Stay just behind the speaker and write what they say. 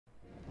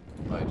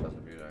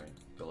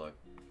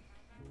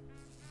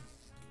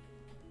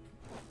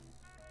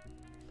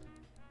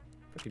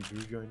Fucking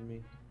Drew joined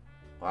me.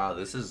 Wow,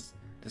 this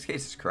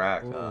case is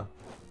cracked, huh?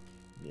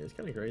 Yeah, it's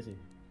kind of crazy.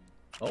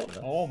 Oh,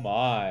 Oh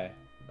my.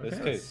 This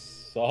Okay. case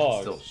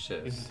sucks. Still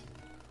shit. Is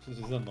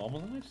this a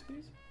normal knife,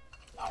 Steve?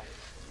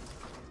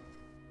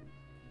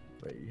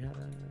 Wait, you had a...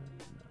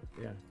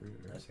 No. Yeah.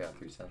 I just got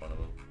 3 cents one of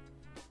them.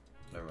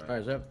 Never mind.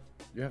 Alright, Zep.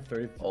 You have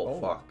 30... Oh,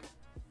 fuck.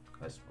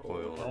 I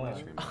spoiled my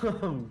stream.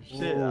 Oh,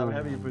 shit. I'm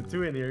happy you put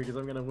 2 in here because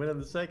I'm going to win on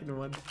the second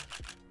one.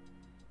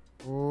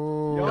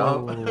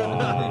 Oh.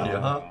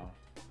 Yeah.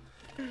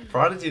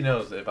 Prodigy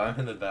knows if I'm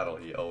in the battle,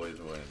 he always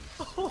wins.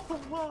 Oh,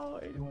 wow.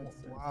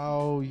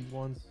 Wow, you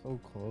won so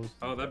close.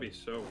 Oh, that'd be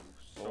so.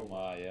 Oh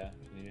my, yeah.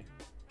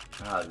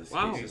 God, this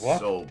Wow. case is What?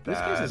 so This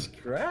bad. case is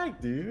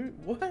cracked,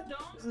 dude. What?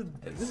 This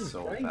It's is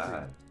so crazy.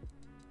 bad.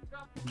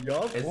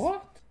 Yup. It's-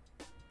 What?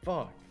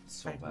 Fuck. It's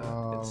so bad.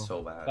 Wow. It's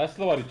so bad. That's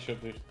not what it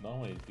should be.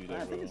 Normally do I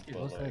that, think bro. it's good.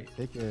 What's But, like,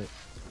 that ticket?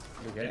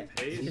 Okay.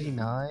 Paid?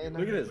 89?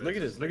 Look at this. Look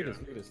at this. Look at this.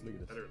 Look at this. Look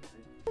at this.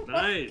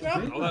 Nice.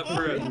 All that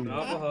for a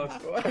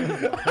Navajo.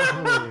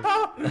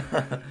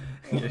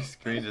 Your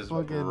screen just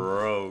Fucking-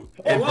 broke.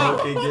 Oh, It wow.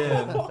 broke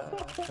again.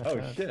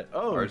 Oh, shit.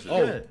 Oh, Ours is-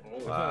 shit.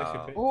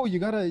 Wow. Oh, you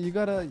got, never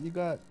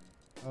mind.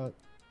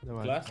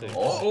 Classic.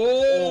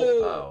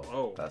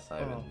 Oh, that's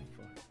not even Oh,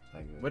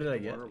 that good. what did I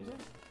get?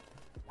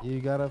 You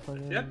got a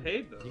fucking, Yeah,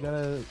 paid though. you got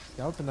a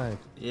skeleton knife.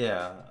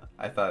 Yeah,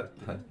 I thought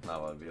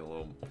that would be a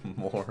little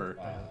more.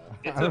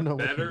 It's I don't know a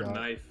what you better got.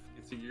 knife.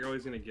 You're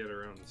always gonna get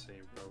around the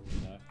same probably.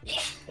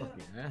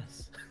 Fucking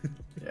ass.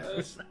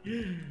 Yeah,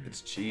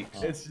 it's cheap.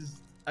 It's just,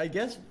 I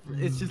guess,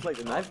 it's just like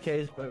the knife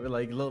case, but with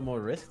like a little more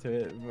risk to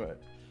it.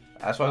 But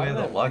That's why we have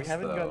the Lux, we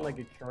haven't though. got like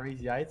a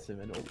crazy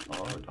item. And Oh,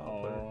 top player.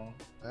 Oh.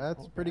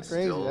 That's pretty That's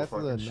crazy. still That's a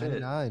fucking shit.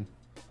 99.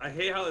 I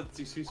hate how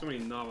you see so many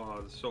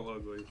Navajos. It's so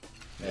ugly.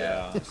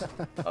 Yeah, it's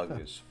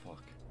ugly as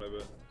fuck. But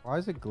Why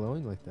is it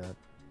glowing like that?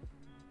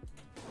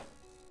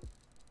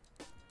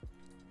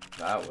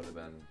 That would have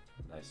been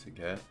nice to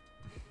get.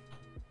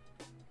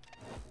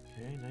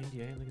 okay,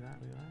 98. Look at that.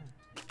 Look at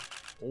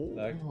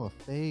that. Like, Oh, a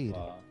fade.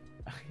 wow.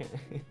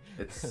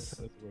 It's That's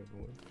weird.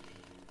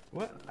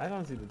 What? I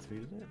don't see the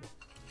tweet in it.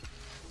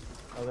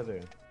 Oh, they're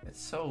doing.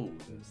 it's so.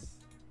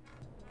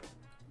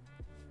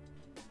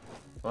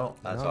 Well,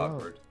 that's No.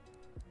 awkward.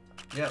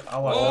 Yeah, I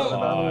watched Oh!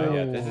 that. Oh,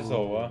 yeah, this is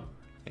over.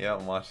 Yeah,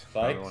 I'm watching.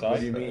 Psych, everyone psych. What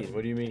do you watch mean?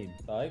 What do you mean?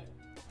 Like?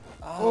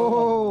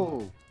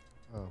 Oh!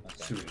 Oh.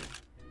 that. Shooting.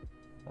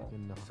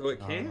 fucking no- so it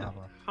no, can, no.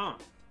 huh?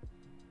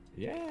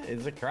 Yeah,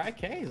 it's a crack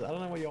case. I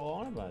don't know what you're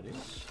on about, dude.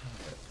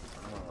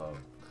 Oh,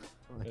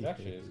 It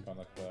actually is kind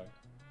of crack.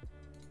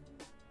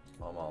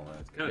 I'm all in.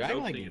 Kind You're of acting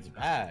dope like thing. it's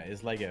bad.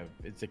 It's like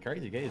it's a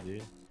crazy case,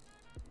 dude.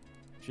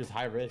 It's just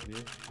high risk, dude.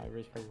 High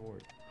risk, high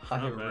reward.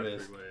 High Not bad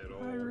risk. for at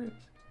all. High risk.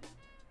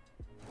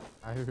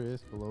 High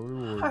risk, low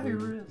reward. High baby.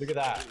 risk. Look at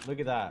that. Look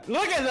at that.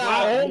 Look at that.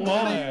 Wow. Oh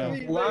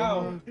my.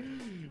 Wow.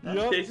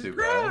 Yup. Case is Too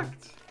bad.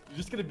 cracked. You're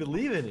just gonna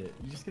believe in it.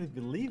 You're just gonna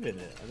believe in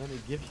it, and then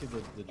it gives you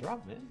the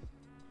drop, man.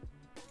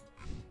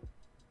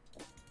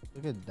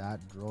 Look at that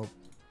drop.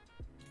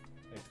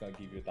 It's gonna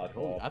give you that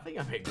Oh, drop. I think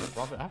I made good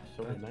profit. I'm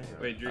so nice.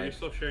 Wait, Drew, you're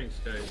still sharing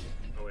Skype.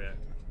 Oh yeah.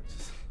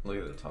 Look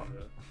at the top.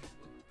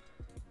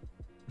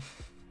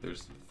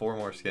 There's 4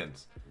 more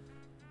skins.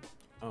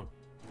 Oh,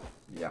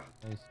 Yeah.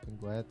 Nice,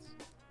 congrats.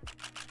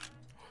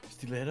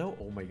 stiletto.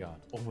 Oh my god.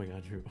 Oh my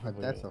god, Drew. Oh my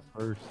That's god. the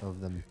first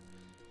of them.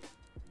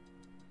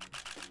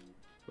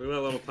 Look at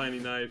that little tiny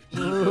knife.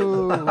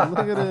 Ooh, look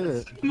at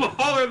it.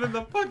 Smaller than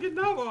the fucking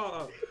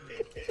Navajo.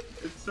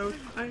 It's so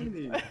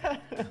tiny.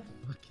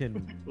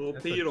 Fucking Little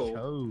that's a Beetle.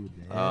 toad,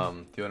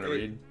 man. Do you want to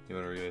read? You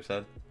want to read what he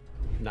said?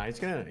 Nah, he's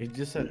gonna. He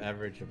just said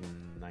average of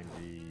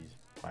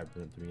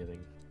 95% to me, I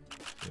think.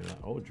 Yeah.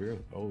 Oh, Drew.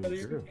 Oh,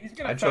 Drew.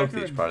 I choked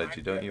these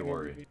Prodigy, don't you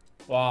worry.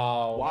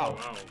 Wow. Wow.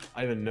 Wow.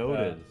 I even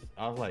noticed.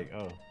 I was like,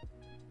 oh.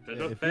 There's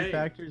a If he thing.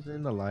 factors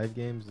in the live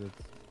games, it's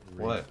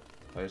What?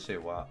 Why did you say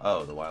wow?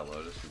 Oh, the Wild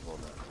Lotus. You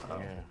pulled that. Oh.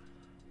 Yeah.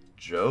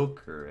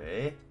 Joker,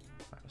 eh?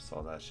 I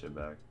saw that shit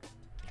back.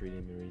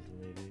 Treating me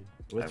recently, dude.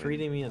 It was I mean-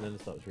 treating me and then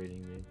it stopped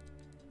treating me.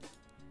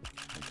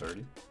 I'm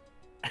 30.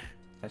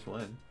 Nice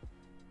win.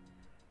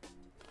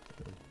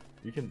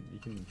 You can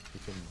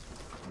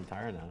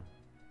retire now.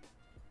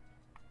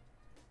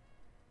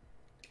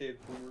 Kid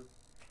boomer.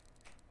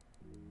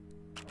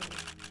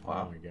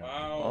 Wow. Oh my god.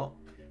 Wow. Oh,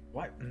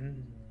 What?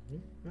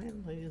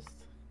 Man,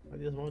 I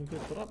just won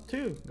good drop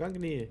too.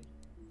 Gangni.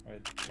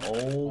 Wait.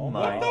 oh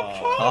my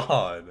God.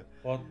 god.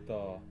 What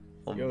the?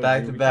 Well, Yo,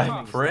 back dude, to we back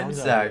got Prince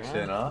songs out of it,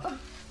 action, huh?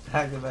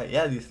 Back to back.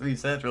 Yeah, these 3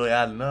 cents really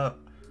adding up.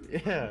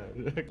 Yeah.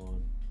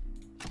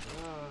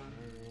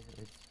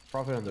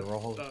 Profit on the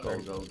roll. Go, Go,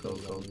 go, go,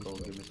 go, go.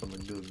 Give me something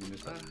good. Give me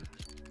something.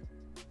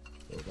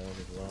 Go down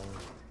as well.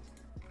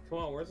 Come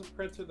on, where's the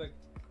printer that?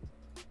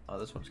 Oh,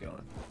 this one's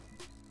going.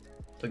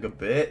 Took a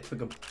bit.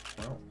 Took a.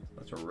 Well,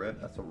 that's a rip.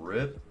 That's a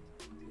rip.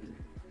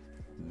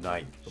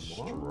 Nice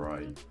Come on.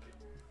 strike.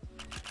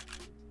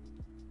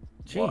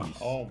 Jeez.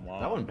 Oh my.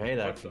 That one paid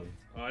What actually.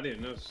 Oh, I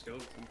didn't know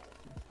skeleton.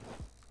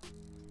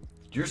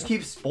 You just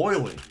keep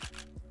spoiling.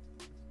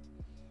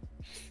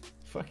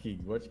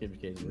 Fucking watch game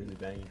case really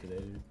banging today,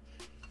 dude.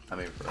 I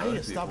mean, for I need other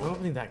to stop people-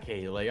 opening that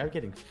case. Like, I'm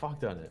getting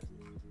fucked on it.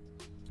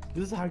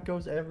 This is how it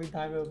goes every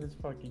time I open this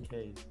fucking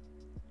case.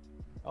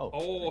 Oh.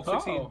 Oh,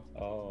 16.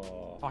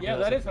 Oh. Fuck Yeah, it,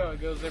 that that's is how it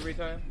goes every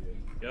time.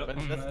 Yep.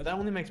 But that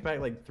only makes back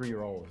like 3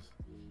 rolls.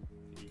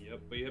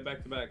 Yep, but you hit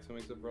back to back, so it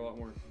makes up for a lot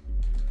more.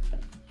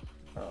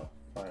 Oh,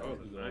 finally. Oh,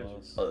 that's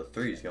nice. Oh, the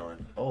 3's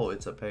going. Oh,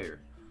 it's a pair.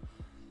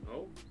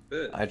 Oh,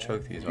 bit. I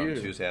choked these on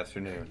Dude. Tuesday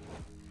afternoon.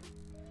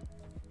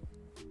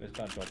 This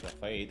time drop a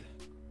fade.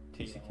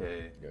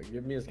 TCK. Yo,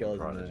 give me a skeleton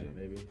Prodigy. knight,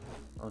 baby.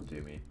 Don't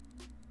do me.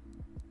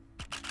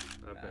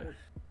 Not bad.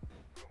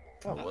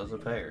 That was a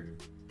pair.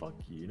 Fuck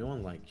you. No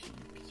one likes you,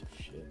 you piece of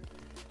shit.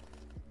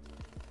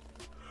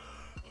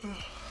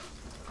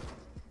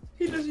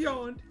 He just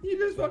yawned. He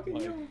just fucking My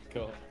yawned.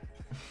 God.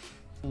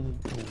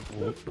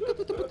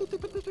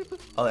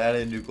 Oh, they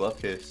added a new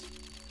glove case.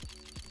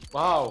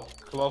 Wow,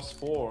 gloves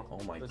 4.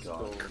 Oh my Let's god.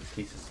 go. This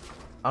case is...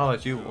 I don't know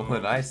about you,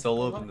 when I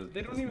solo open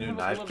They this don't even new have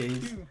a knife glove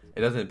case, too. it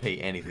doesn't pay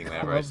anything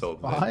whenever I Gloves solo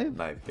open 5?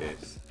 the knife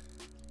case.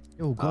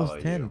 Yo, How Ghost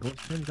about 10. you? Ghost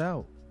 10's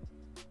out.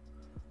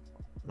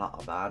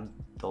 Not bad.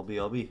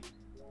 LB.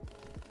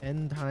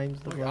 10 times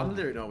the Look, glove. I'm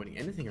literally not winning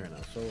anything right now.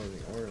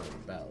 Soloing or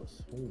like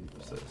battles. Holy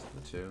What's fuck. this?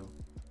 The 2?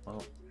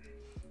 Well.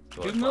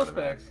 Good no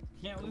specs.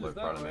 Can't Good lose look,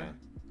 that Prada way. man.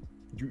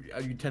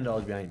 Are you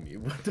 $10 behind me?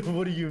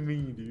 What do you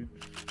mean, dude?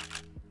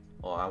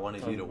 Well, I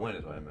wanted you to win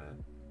is what I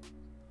meant.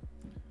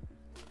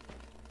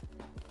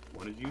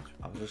 Wanted you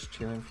I was just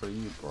cheering for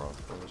you, bro.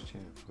 I was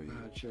cheering for you.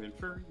 cheering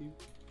for you.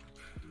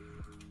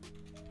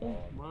 Oh,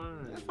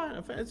 Mine. It's fine.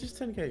 I'm fine. It's just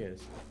 10k,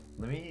 guys.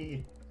 Let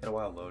me get a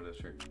wild lotus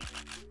here.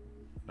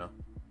 No.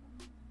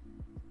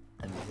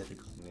 And you hit the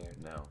clear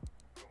now.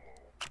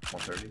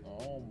 130.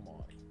 oh my.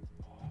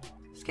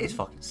 This case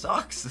fucking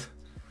sucks.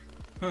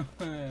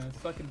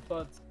 Sucking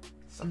butts.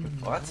 Sucking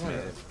butts,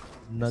 man.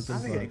 Nothing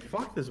I'm getting but.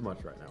 fucked this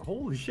much right now.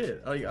 Holy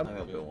shit. Like, I'm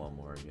gonna build one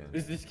more again.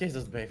 this case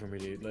doesn't pay for me,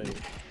 dude. Like,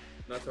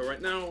 Not till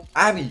right now.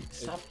 Abby,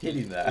 stop It-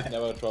 hitting It that.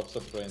 never drops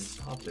a print.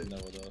 Stop it.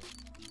 Never does.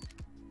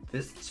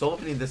 This so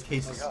opening this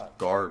case Oh my is God.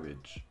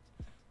 garbage.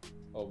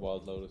 Oh,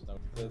 Wild Lotus never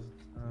does.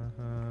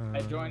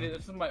 I joined it.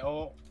 This is my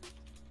ult.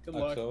 Good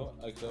luck.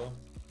 Exo.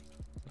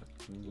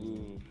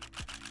 Ooh.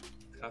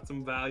 Got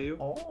some value.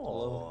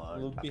 Oh,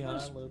 Little that behind,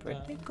 was little pretty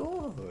behind.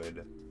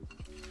 good.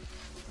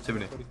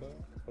 70. 45,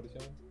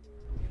 47.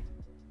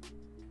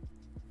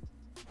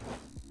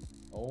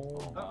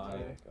 Oh my Uh-oh.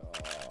 god.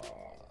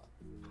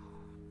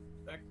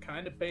 That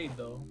kind of paid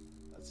though.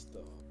 That's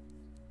the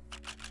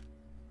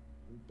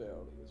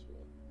barely as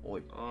well.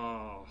 Oi.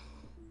 Oh.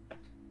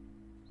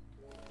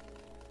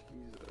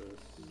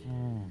 Jesus.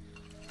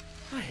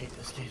 I hate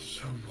this game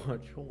so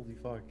much. Holy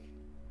fuck.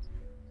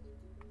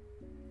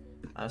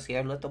 I'm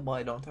scared, little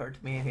boy. Don't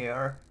hurt me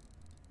here.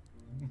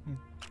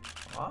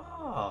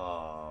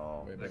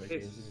 Oh, Way That better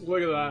case- cases.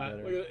 Look at Way that.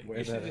 better. Look at Way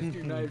You should better. just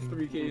do knives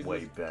 3 cases.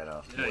 way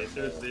better. Yeah, way, it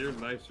says more, there's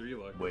nice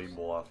reload. way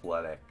more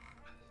athletic.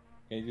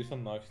 Can you do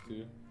some knives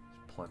too?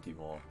 Plenty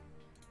more.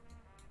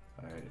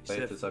 Alright, Said,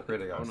 faith this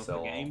upgrade. I I gotta don't know sell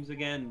for all. games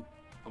again.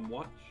 I'm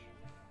watch.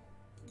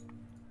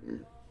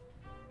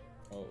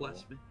 Oh,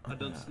 Bless me. I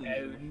done sleep.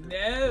 Oh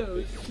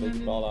no!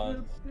 Big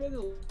balance.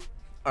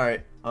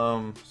 Alright,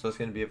 so that's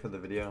gonna be it for the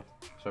video.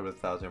 Start with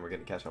 1,000. We're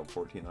gonna cash out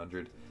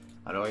 1,400.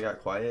 I know I got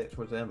quiet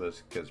towards the end, but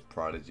it's because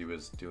Prodigy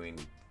was doing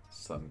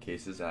some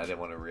cases, and I didn't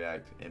want to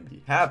react and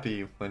be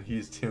happy when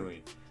he's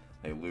doing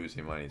like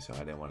losing money, so I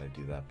didn't want to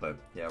do that. But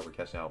yeah, we're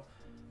cashing out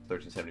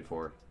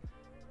 1374.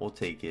 We'll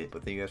take it.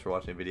 But thank you guys for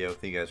watching the video.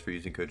 Thank you guys for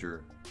using code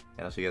Drew,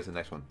 and I'll see you guys in the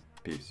next one.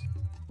 Peace.